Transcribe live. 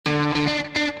Hey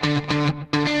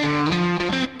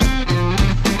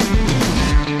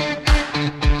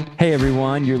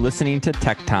everyone, you're listening to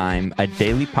Tech Time, a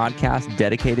daily podcast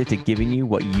dedicated to giving you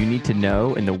what you need to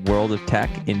know in the world of tech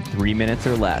in 3 minutes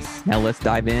or less. Now let's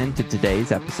dive into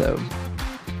today's episode.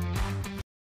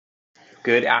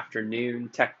 Good afternoon,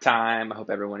 Tech Time. I hope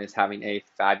everyone is having a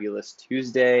fabulous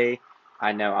Tuesday.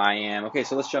 I know I am. Okay,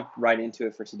 so let's jump right into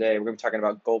it for today. We're going to be talking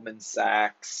about Goldman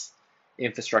Sachs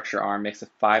infrastructure arm makes a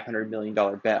 $500 million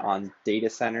bet on data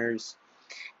centers.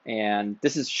 And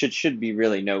this should be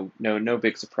really no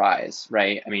big surprise,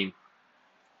 right? I mean,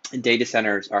 data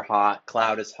centers are hot,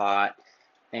 cloud is hot,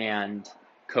 and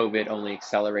COVID only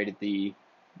accelerated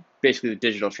basically the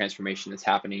digital transformation that's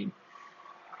happening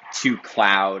to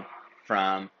cloud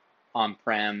from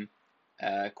on-prem.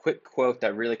 Quick quote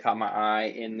that really caught my eye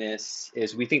in this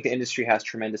is, we think the industry has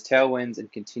tremendous tailwinds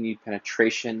and continued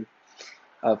penetration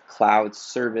of cloud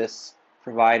service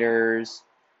providers,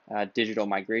 digital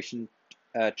migration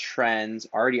trends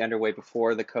already underway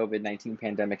before the COVID-19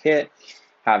 pandemic hit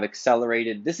have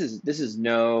accelerated. This is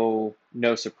no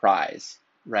surprise,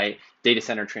 right? Data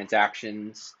center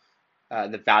transactions,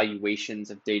 the valuations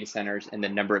of data centers and the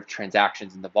number of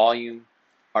transactions and the volume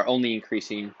are only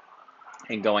increasing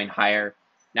and going higher.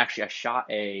 And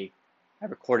actually, I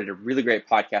recorded a really great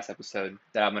podcast episode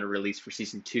that I'm going to release for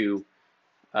season 2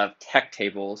 of Tech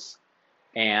Tables.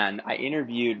 And I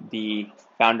interviewed the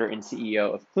founder and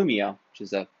CEO of Clumio, which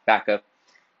is a backup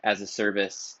as a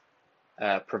service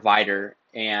provider.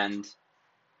 And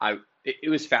it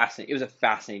was fascinating. It was a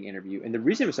fascinating interview. And the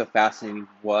reason it was so fascinating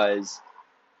was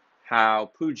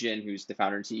how Poojan, who's the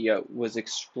founder and CEO, was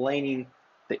explaining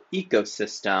the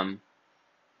ecosystem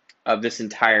of this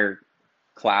entire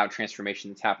cloud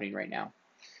transformation that's happening right now.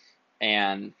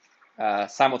 And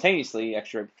simultaneously,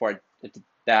 actually, right before I did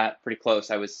that, pretty close,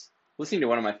 I was listening to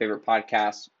one of my favorite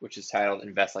podcasts, which is titled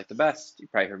Invest Like the Best. You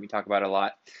probably heard me talk about it a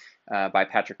lot, by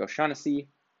Patrick O'Shaughnessy.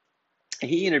 And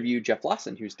he interviewed Jeff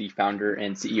Lawson, who's the founder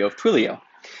and CEO of Twilio.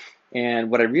 And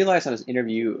what I realized on his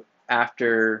interview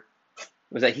after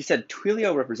was that he said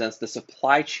Twilio represents the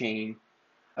supply chain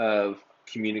of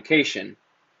communication.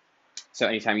 So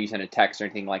anytime you send a text or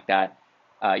anything like that,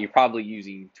 you're probably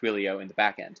using Twilio in the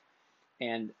back end.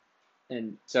 And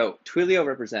so Twilio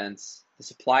represents the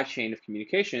supply chain of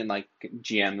communication, like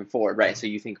GM and Ford, right? So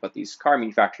you think about these car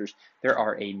manufacturers, there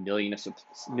are a million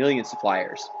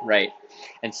suppliers, right?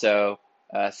 And so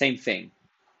same thing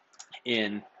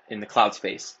in the cloud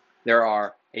space. There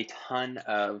are a ton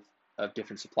of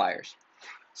different suppliers.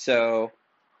 So,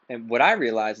 and what I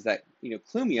realized is that,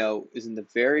 Clumio is in the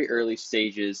very early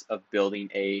stages of building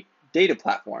a data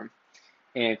platform.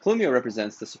 And Clumio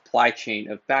represents the supply chain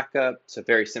of backup. So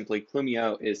very simply,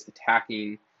 Clumio is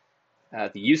attacking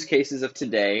the use cases of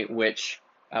today, which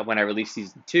when I release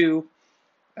season 2,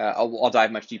 I'll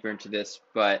dive much deeper into this.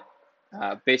 But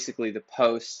basically, the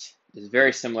post is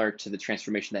very similar to the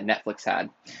transformation that Netflix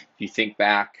had. If you think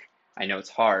back, I know it's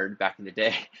hard back in the day.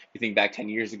 If you think back 10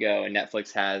 years ago, and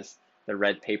Netflix has the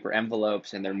red paper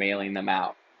envelopes and they're mailing them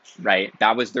out, right?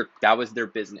 That was their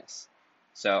business.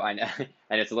 So I know,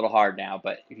 and it's a little hard now,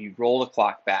 but if you roll the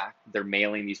clock back, they're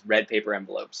mailing these red paper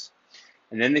envelopes.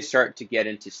 And then they start to get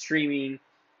into streaming,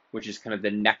 which is kind of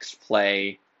the next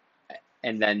play.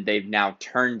 And then they've now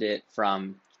turned it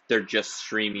from they're just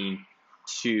streaming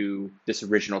to this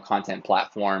original content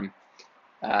platform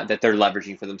that they're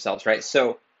leveraging for themselves, right?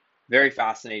 So very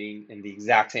fascinating. And the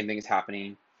exact same thing is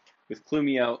happening with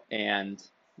Clumio and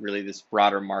really this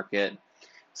broader market.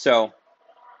 So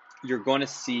you're going to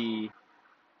see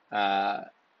a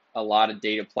lot of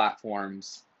data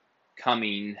platforms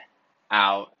coming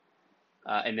out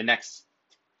in the next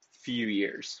few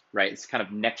years, right? It's kind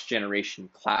of next generation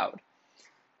cloud.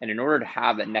 And in order to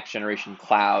have that next generation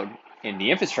cloud in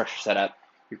the infrastructure setup,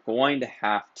 you're going to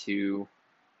have to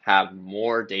have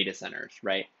more data centers,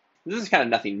 right? This is kind of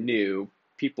nothing new.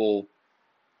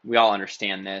 We all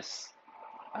understand this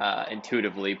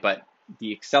intuitively, but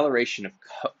the acceleration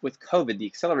with COVID, the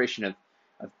acceleration of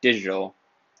digital,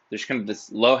 there's kind of this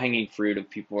low-hanging fruit of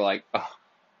people who are like, oh,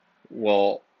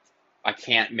 well, I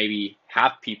can't maybe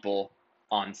have people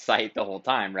on site the whole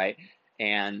time, right?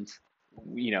 And,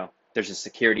 there's a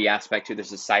security aspect to it.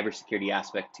 There's a cybersecurity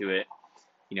aspect to it.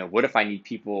 What if I need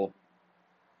people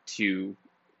to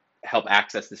help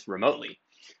access this remotely,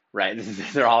 right?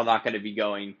 They're all not going to be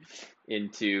going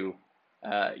into,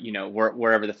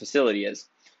 wherever the facility is.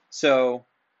 So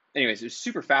anyways, it was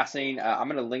super fascinating. I'm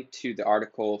going to link to the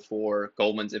article for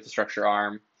Goldman's infrastructure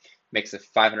arm. Makes a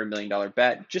 $500 million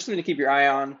bet. Just something to keep your eye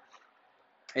on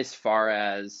as far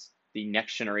as the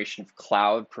next generation of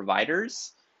cloud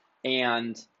providers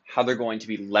and how they're going to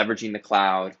be leveraging the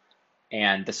cloud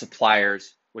and the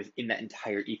suppliers within that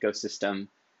entire ecosystem.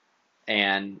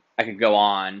 And I could go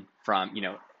on from,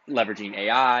 leveraging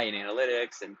AI and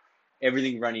analytics and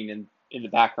everything running in the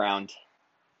background.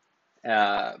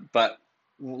 But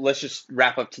let's just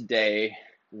wrap up today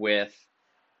with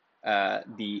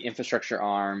the infrastructure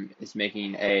arm is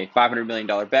making a $500 million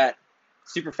bet.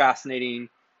 Super fascinating.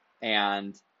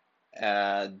 And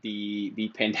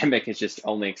the pandemic has just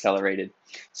only accelerated.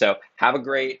 So have a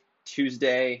great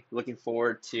Tuesday. Looking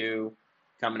forward to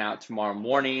coming out tomorrow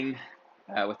morning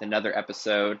with another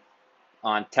episode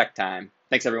on Tech Time.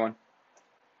 Thanks, everyone.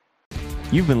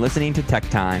 You've been listening to Tech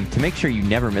Time. To make sure you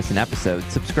never miss an episode,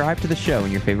 subscribe to the show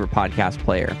in your favorite podcast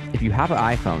player. If you have an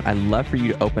iPhone, I'd love for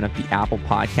you to open up the Apple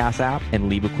Podcast app and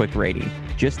leave a quick rating.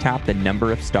 Just tap the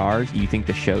number of stars you think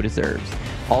the show deserves.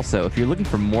 Also, if you're looking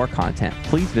for more content,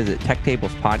 please visit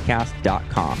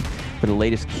techtablespodcast.com for the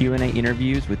latest Q&A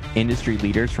interviews with industry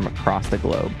leaders from across the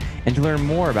globe. And to learn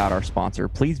more about our sponsor,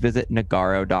 please visit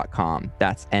Nagarro.com.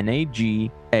 That's Nagarro.com.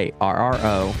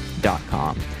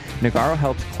 Nagarro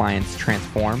helps clients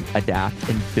transform, adapt,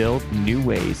 and build new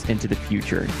ways into the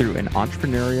future through an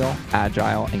entrepreneurial,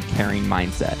 agile, and caring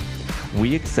mindset.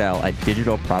 We excel at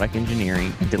digital product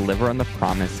engineering and deliver on the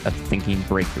promise of thinking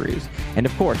breakthroughs. And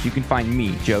of course, you can find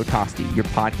me, Joe Tosti, your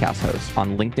podcast host,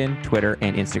 on LinkedIn, Twitter,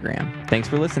 and Instagram. Thanks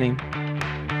for listening.